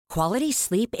Quality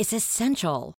sleep is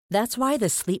essential. That's why the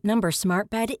Sleep Number Smart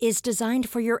Bed is designed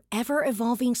for your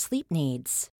ever-evolving sleep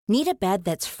needs. Need a bed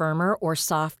that's firmer or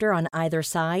softer on either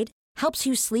side? Helps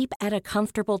you sleep at a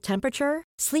comfortable temperature?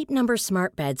 Sleep Number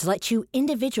Smart Beds let you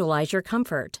individualize your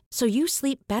comfort, so you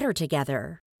sleep better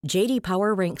together. J.D.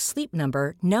 Power ranks Sleep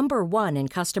Number number 1 in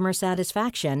customer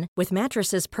satisfaction with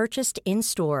mattresses purchased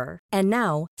in-store. And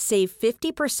now, save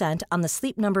 50% on the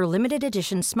Sleep Number Limited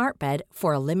Edition Smart Bed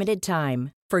for a limited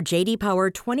time. For J.D. Power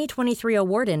 2023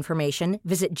 award information,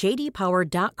 visit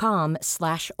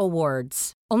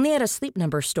jdpower.com/awards. Only at a Sleep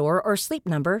Number store or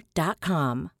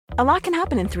sleepnumber.com. A lot can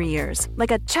happen in 3 years,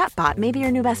 like a chatbot may be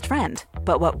your new best friend.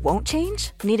 But what won't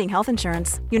change? Needing health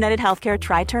insurance. United Healthcare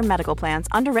Tri-Term Medical Plans,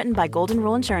 underwritten by Golden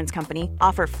Rule Insurance Company,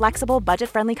 offer flexible,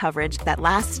 budget-friendly coverage that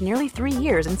lasts nearly 3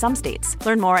 years in some states.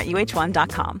 Learn more at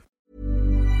uh1.com.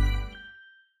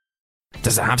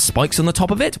 Does it have spikes on the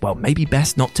top of it? Well, maybe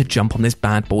best not to jump on this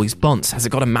bad boy's bonce. Has it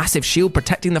got a massive shield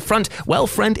protecting the front? Well,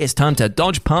 friend, it's time to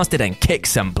dodge past it and kick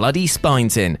some bloody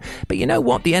spines in. But you know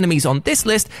what? The enemies on this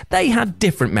list, they had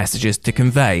different messages to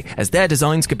convey, as their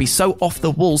designs could be so off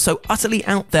the wall, so utterly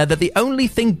out there that the only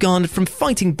thing garnered from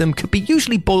fighting them could be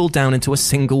usually boiled down into a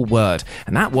single word,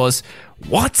 and that was,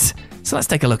 what? So let's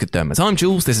take a look at them. As I'm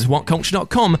Jules, this is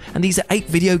WhatCulture.com, and these are 8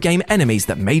 video game enemies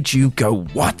that made you go,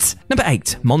 what? Number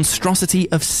 8,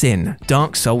 Monstrosity of Sin,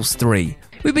 Dark Souls 3.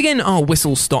 We begin our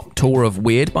whistle-stop tour of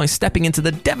weird by stepping into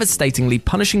the devastatingly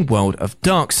punishing world of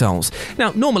Dark Souls.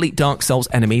 Now, normally Dark Souls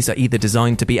enemies are either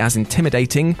designed to be as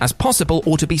intimidating as possible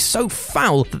or to be so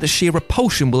foul that the sheer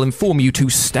repulsion will inform you to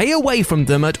stay away from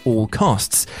them at all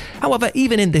costs. However,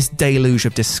 even in this deluge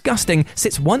of disgusting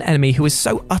sits one enemy who is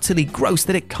so utterly gross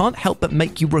that it can't help but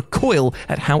make you recoil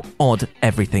at how odd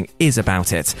everything is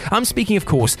about it. I'm speaking, of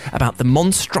course, about the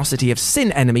Monstrosity of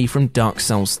Sin enemy from Dark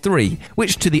Souls 3,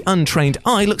 which to the untrained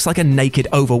eye looks like a naked,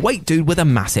 overweight dude with a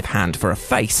massive hand for a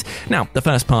face. Now, the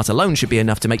first part alone should be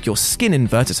enough to make your skin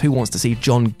invert, as who wants to see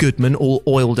John Goodman all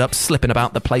oiled up, slipping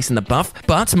about the place in the buff?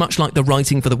 But much like the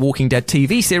writing for the Walking Dead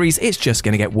TV series, it's just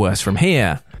going to get worse from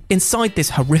here. Inside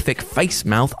this horrific face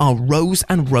mouth are rows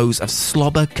and rows of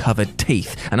slobber-covered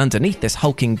teeth, and underneath this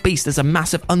hulking beast there's a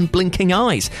massive unblinking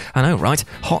eyes. I know, right?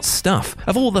 Hot stuff.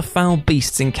 Of all the foul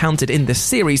beasts encountered in this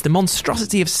series, the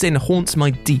Monstrosity of Sin haunts my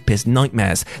deepest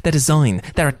nightmares. Their design,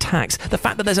 their attacks, the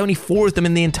fact that there's only 4 of them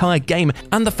in the entire game,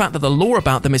 and the fact that the lore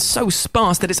about them is so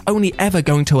sparse that it's only ever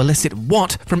going to elicit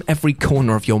what from every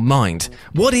corner of your mind.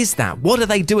 What is that? What are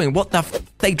they doing? What the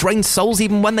they drain souls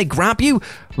even when they grab you?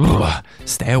 Ugh,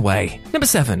 stay away. Number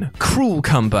 7, Cruel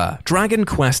Cumber, Dragon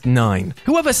Quest IX.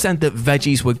 Whoever said that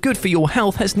veggies were good for your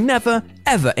health has never,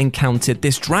 ever encountered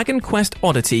this Dragon Quest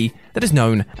oddity that is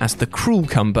known as the Cruel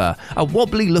Cumber, a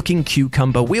wobbly-looking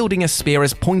cucumber wielding a spear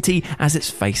as pointy as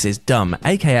its face is dumb,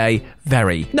 aka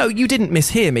very. No, you didn't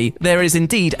mishear me. There is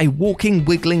indeed a walking,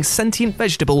 wiggling, sentient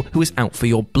vegetable who is out for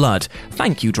your blood.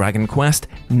 Thank you, Dragon Quest.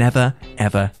 Never,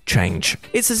 ever change.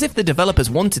 It's as if the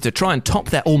developers wanted to try and top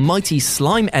their almighty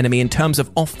slime enemy in terms of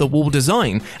off-the-wall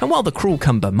design, and while the Cruel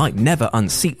Cumber might never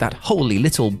unseat that holy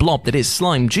little blob that is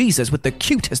Slime Jesus with the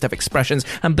cutest of expressions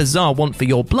and bizarre want for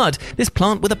your blood, this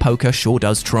plant with a poker sure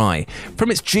does try.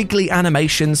 From its jiggly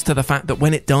animations to the fact that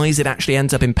when it dies it actually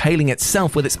ends up impaling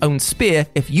itself with its own spear,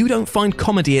 if you don't find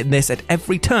comedy in this at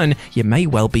every turn, you may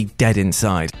well be dead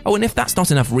inside. Oh, and if that's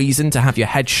not enough reason to have your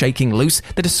head shaking loose,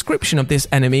 the description of this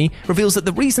enemy reveals that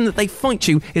the reason that they fight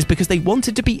you is because they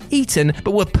wanted to be eaten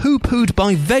but were poo-pooed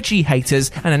by veggie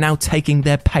haters and are now taking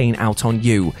their pain out on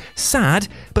you. Sad,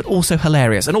 but also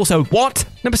hilarious. And also, what?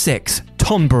 Number 6,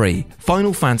 Tonberry,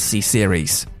 Final Fantasy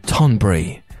series.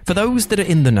 Tonberry. For those that are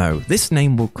in the know, this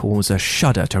name will cause a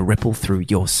shudder to ripple through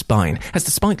your spine, as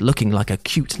despite looking like a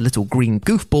cute little green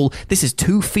goofball, this is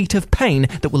 2 feet of pain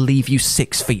that will leave you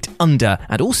 6 feet under,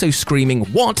 and also screaming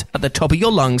 "what" at the top of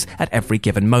your lungs at every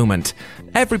given moment.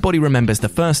 Everybody remembers the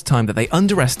first time that they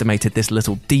underestimated this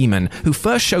little demon, who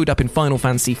first showed up in Final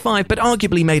Fantasy V, but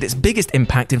arguably made its biggest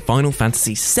impact in Final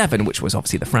Fantasy VII, which was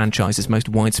obviously the franchise's most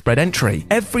widespread entry.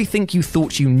 Everything you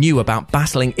thought you knew about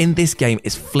battling in this game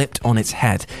is flipped on its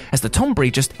head, as the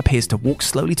Tonberry just appears to walk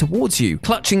slowly towards you,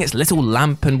 clutching its little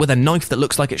lamp and with a knife that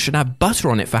looks like it should have butter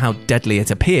on it for how deadly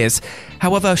it appears.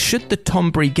 However, should the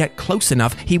Tonberry get close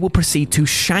enough, he will proceed to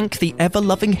shank the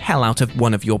ever-loving hell out of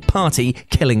one of your party,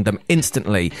 killing them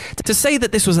instantly. To say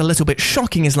that this was a little bit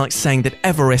shocking is like saying that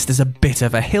Everest is a bit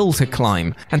of a hill to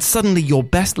climb, and suddenly your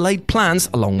best laid plans,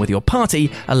 along with your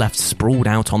party, are left sprawled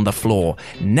out on the floor.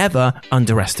 Never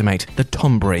underestimate the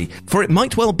Tonberry, for it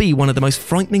might well be one of the most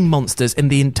frightening monsters in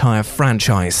the entire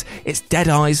franchise, its dead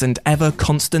eyes and ever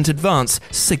constant advance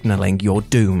signalling your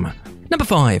doom. Number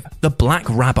 5. The Black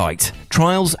Rabbite,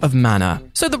 Trials of Mana.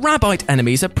 So the Rabbite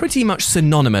enemies are pretty much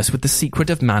synonymous with the Secret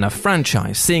of Mana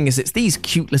franchise, seeing as it's these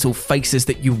cute little faces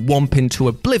that you whomp into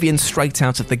oblivion straight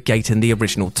out of the gate in the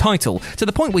original title, to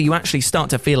the point where you actually start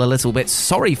to feel a little bit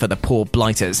sorry for the poor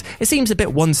blighters. It seems a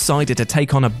bit one-sided to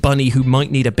take on a bunny who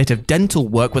might need a bit of dental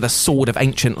work with a sword of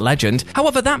ancient legend.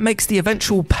 However, that makes the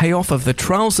eventual payoff of the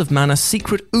Trials of Mana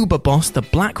secret uber boss, the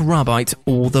Black Rabbite,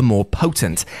 all the more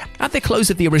potent. At the close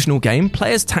of the original game,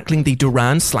 players tackling the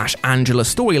Duran/Angela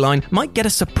storyline might get a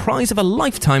surprise of a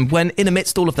lifetime when, in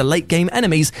amidst all of the late game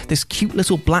enemies, this cute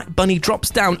little black bunny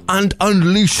drops down and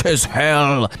unleashes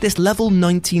hell. This level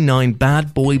 99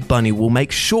 bad boy bunny will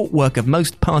make short work of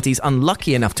most parties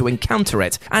unlucky enough to encounter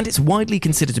it, and it's widely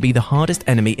considered to be the hardest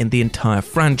enemy in the entire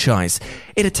franchise.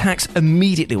 It attacks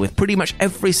immediately with pretty much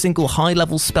every single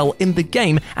high-level spell in the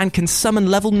game and can summon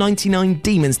level 99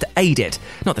 demons to aid it.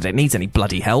 Not that it needs any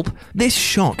bloody help. This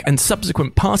shock and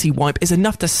subsequent party wipe is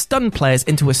enough to stun players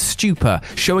into a stupor,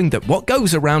 showing that what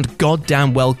goes around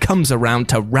goddamn well comes around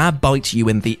to rabbite you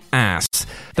in the ass.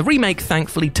 The remake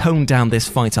thankfully toned down this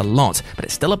fight a lot, but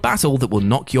it's still a battle that will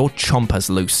knock your chompers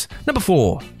loose. Number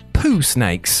 4. Poo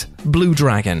Snakes, Blue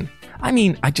Dragon.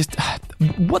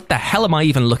 What the hell am I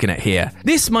even looking at here?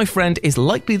 This, my friend, is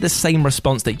likely the same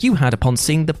response that you had upon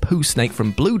seeing the poo snake from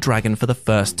Blue Dragon for the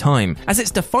first time, as its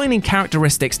defining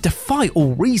characteristics defy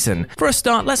all reason. For a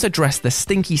start, let's address the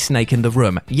stinky snake in the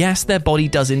room. Yes, their body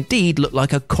does indeed look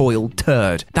like a coiled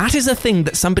turd. That is a thing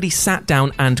that somebody sat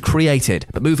down and created.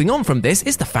 But moving on from this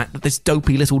is the fact that this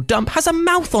dopey little dump has a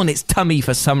mouth on its tummy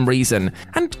for some reason.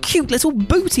 And cute little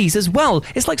booties as well.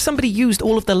 It's like somebody used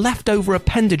all of the leftover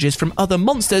appendages from other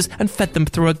monsters and fed them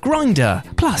through a grinder.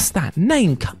 Plus, that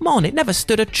name, come on, it never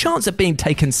stood a chance of being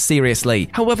taken seriously.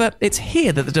 However, it's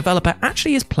here that the developer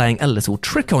actually is playing a little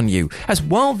trick on you, as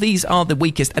while these are the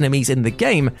weakest enemies in the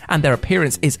game, and their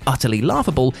appearance is utterly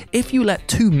laughable, if you let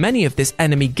too many of this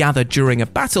enemy gather during a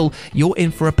battle, you're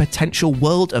in for a potential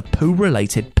world of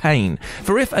poo-related pain.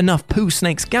 For if enough poo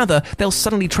snakes gather, they'll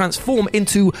suddenly transform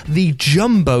into the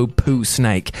Jumbo Poo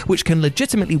Snake, which can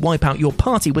legitimately wipe out your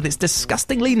party with its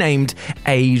disgustingly named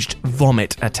Aged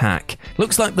Vomit attack.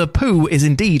 Looks like the poo is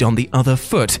indeed on the other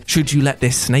foot, should you let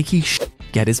this snaky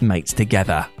get his mates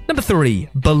together. Number 3.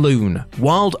 Balloon,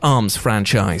 Wild Arms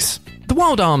franchise. The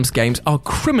Wild Arms games are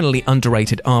criminally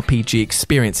underrated RPG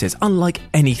experiences unlike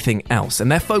anything else,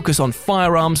 and their focus on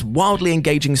firearms, wildly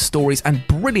engaging stories, and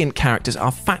brilliant characters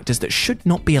are factors that should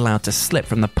not be allowed to slip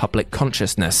from the public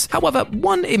consciousness. However,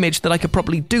 one image that I could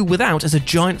probably do without is a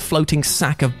giant floating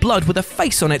sack of blood with a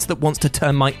face on it that wants to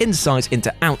turn my insides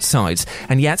into outsides,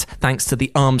 and yet, thanks to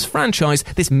the Arms franchise,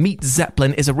 this meat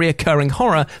zeppelin is a reoccurring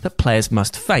horror that players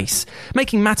must face.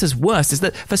 Making matters worse is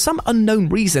that, for some unknown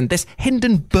reason, this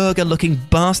Hindenburger-looking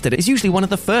bastard is usually one of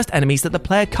the first enemies that the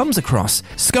player comes across,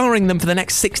 scarring them for the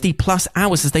next 60 plus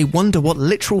hours as they wonder what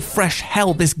literal fresh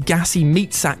hell this gassy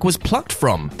meat sack was plucked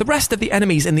from. The rest of the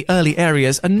enemies in the early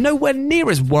areas are nowhere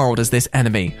near as wild as this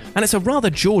enemy, and it's a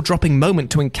rather jaw-dropping moment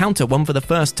to encounter one for the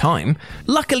first time.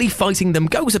 Luckily, fighting them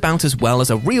goes about as well as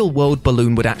a real-world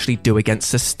balloon would actually do against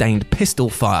sustained pistol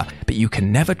fire, but you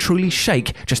can never truly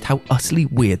shake just how utterly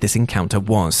weird this encounter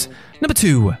was. Number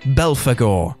 2.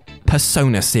 Belphegor,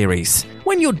 Persona series.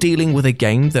 When you're dealing with a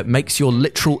game that makes your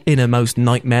literal innermost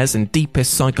nightmares and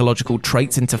deepest psychological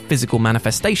traits into physical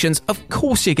manifestations, of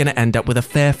course you're going to end up with a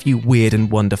fair few weird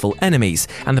and wonderful enemies,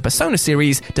 and the Persona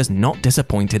series does not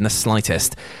disappoint in the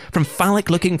slightest. From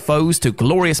phallic-looking foes to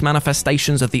glorious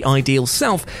manifestations of the ideal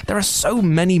self, there are so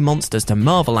many monsters to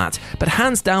marvel at, but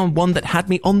hands down one that had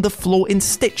me on the floor in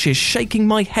stitches, shaking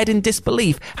my head in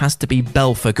disbelief, has to be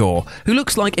Belphegor, who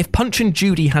looks like if Punch and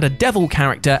Judy had a devil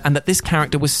character and that this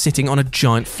character was sitting on a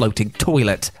giant floating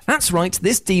toilet. That's right,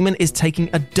 this demon is taking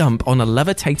a dump on a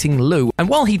levitating loo, and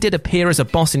while he did appear as a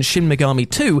boss in Shin Megami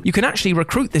 2, you can actually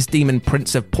recruit this demon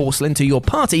Prince of Porcelain to your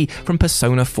party from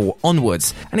Persona 4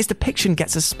 onwards, and his depiction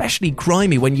gets especially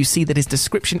grimy when you see that his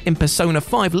description in Persona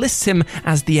 5 lists him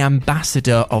as the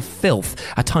Ambassador of Filth,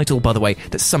 a title, by the way,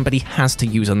 that somebody has to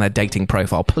use on their dating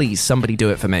profile. Please, somebody do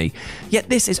it for me. Yet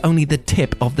this is only the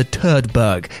tip of the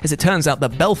turdberg, as it turns out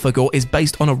that Belphegor is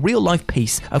based on a real-life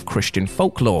piece of Christian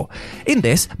folklore. In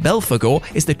this, Belphegor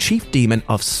is the chief demon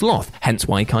of sloth, hence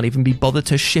why he can't even be bothered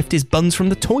to shift his buns from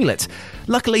the toilet.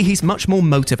 Luckily, he's much more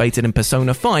motivated in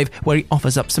Persona 5, where he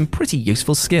offers up some pretty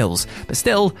useful skills, but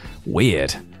still,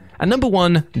 weird. And number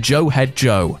 1, Joe Head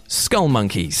Joe, Skull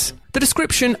Monkeys. The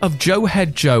description of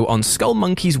Jowhead Joe on Skull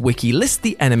Monkey's wiki lists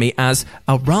the enemy as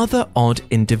a rather odd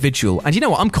individual. And you know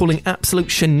what? I'm calling absolute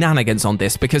shenanigans on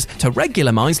this, because to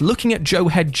regular minds, looking at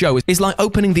Jowhead Joe is like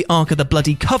opening the Ark of the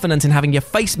Bloody Covenant and having your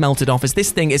face melted off, as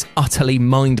this thing is utterly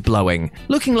mind-blowing.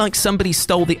 Looking like somebody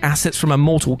stole the assets from a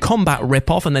Mortal Kombat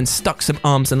ripoff and then stuck some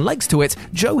arms and legs to it,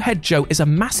 Jowhead Joe is a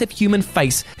massive human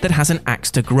face that has an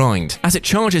axe to grind, as it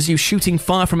charges you, shooting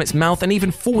fire from its mouth and even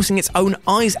forcing its own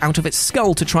eyes out of its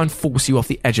skull to try and force you off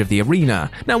the edge of the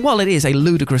arena. Now, while it is a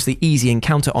ludicrously easy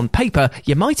encounter on paper,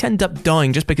 you might end up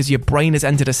dying just because your brain has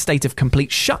entered a state of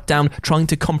complete shutdown trying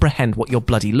to comprehend what you're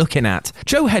bloody looking at.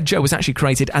 Jowhead Joe was actually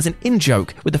created as an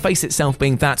in-joke, with the face itself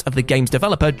being that of the game's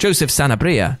developer, Joseph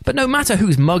Sanabria. But no matter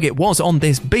whose mug it was on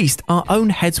this beast, our own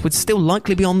heads would still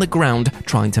likely be on the ground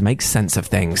trying to make sense of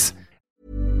things.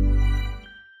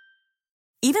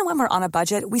 Even when we're on a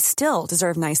budget, we still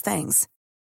deserve nice things.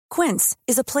 Quince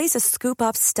is a place to scoop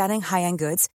up stunning high-end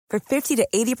goods for 50 to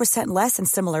 80% less than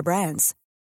similar brands.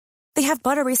 They have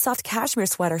buttery soft cashmere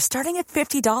sweaters starting at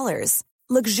 $50,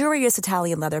 luxurious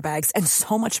Italian leather bags, and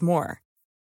so much more.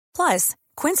 Plus,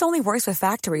 Quince only works with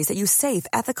factories that use safe,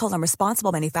 ethical, and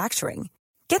responsible manufacturing.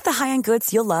 Get the high-end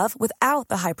goods you'll love without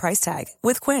the high price tag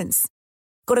with Quince.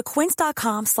 Go to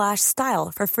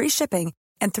quince.com/style for free shipping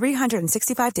and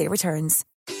 365-day returns.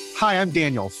 Hi, I'm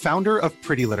Daniel, founder of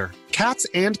Pretty Litter. Cats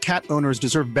and cat owners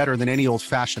deserve better than any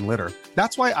old-fashioned litter.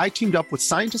 That's why I teamed up with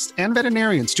scientists and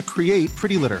veterinarians to create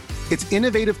Pretty Litter. Its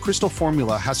innovative crystal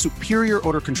formula has superior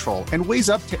odor control and weighs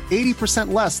up to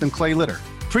 80% less than clay litter.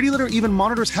 Pretty Litter even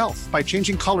monitors health by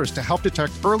changing colors to help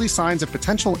detect early signs of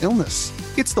potential illness.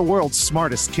 It's the world's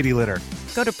smartest kitty litter.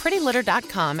 Go to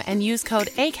prettylitter.com and use code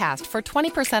ACAST for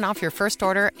 20% off your first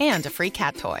order and a free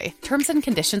cat toy. Terms and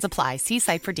conditions apply. See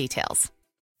site for details.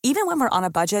 Even when we're on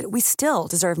a budget, we still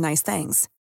deserve nice things.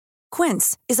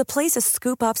 Quince is a place to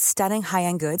scoop up stunning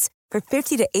high-end goods for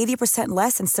 50 to 80%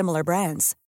 less than similar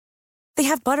brands. They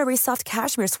have buttery soft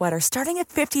cashmere sweaters starting at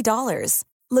 $50,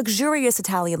 luxurious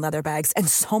Italian leather bags, and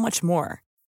so much more.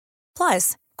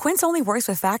 Plus, Quince only works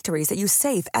with factories that use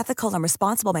safe, ethical, and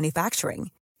responsible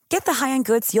manufacturing. Get the high-end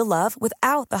goods you'll love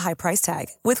without the high price tag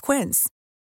with Quince.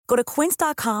 Go to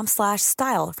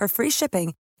quince.com/style for free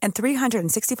shipping and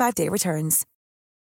 365-day returns.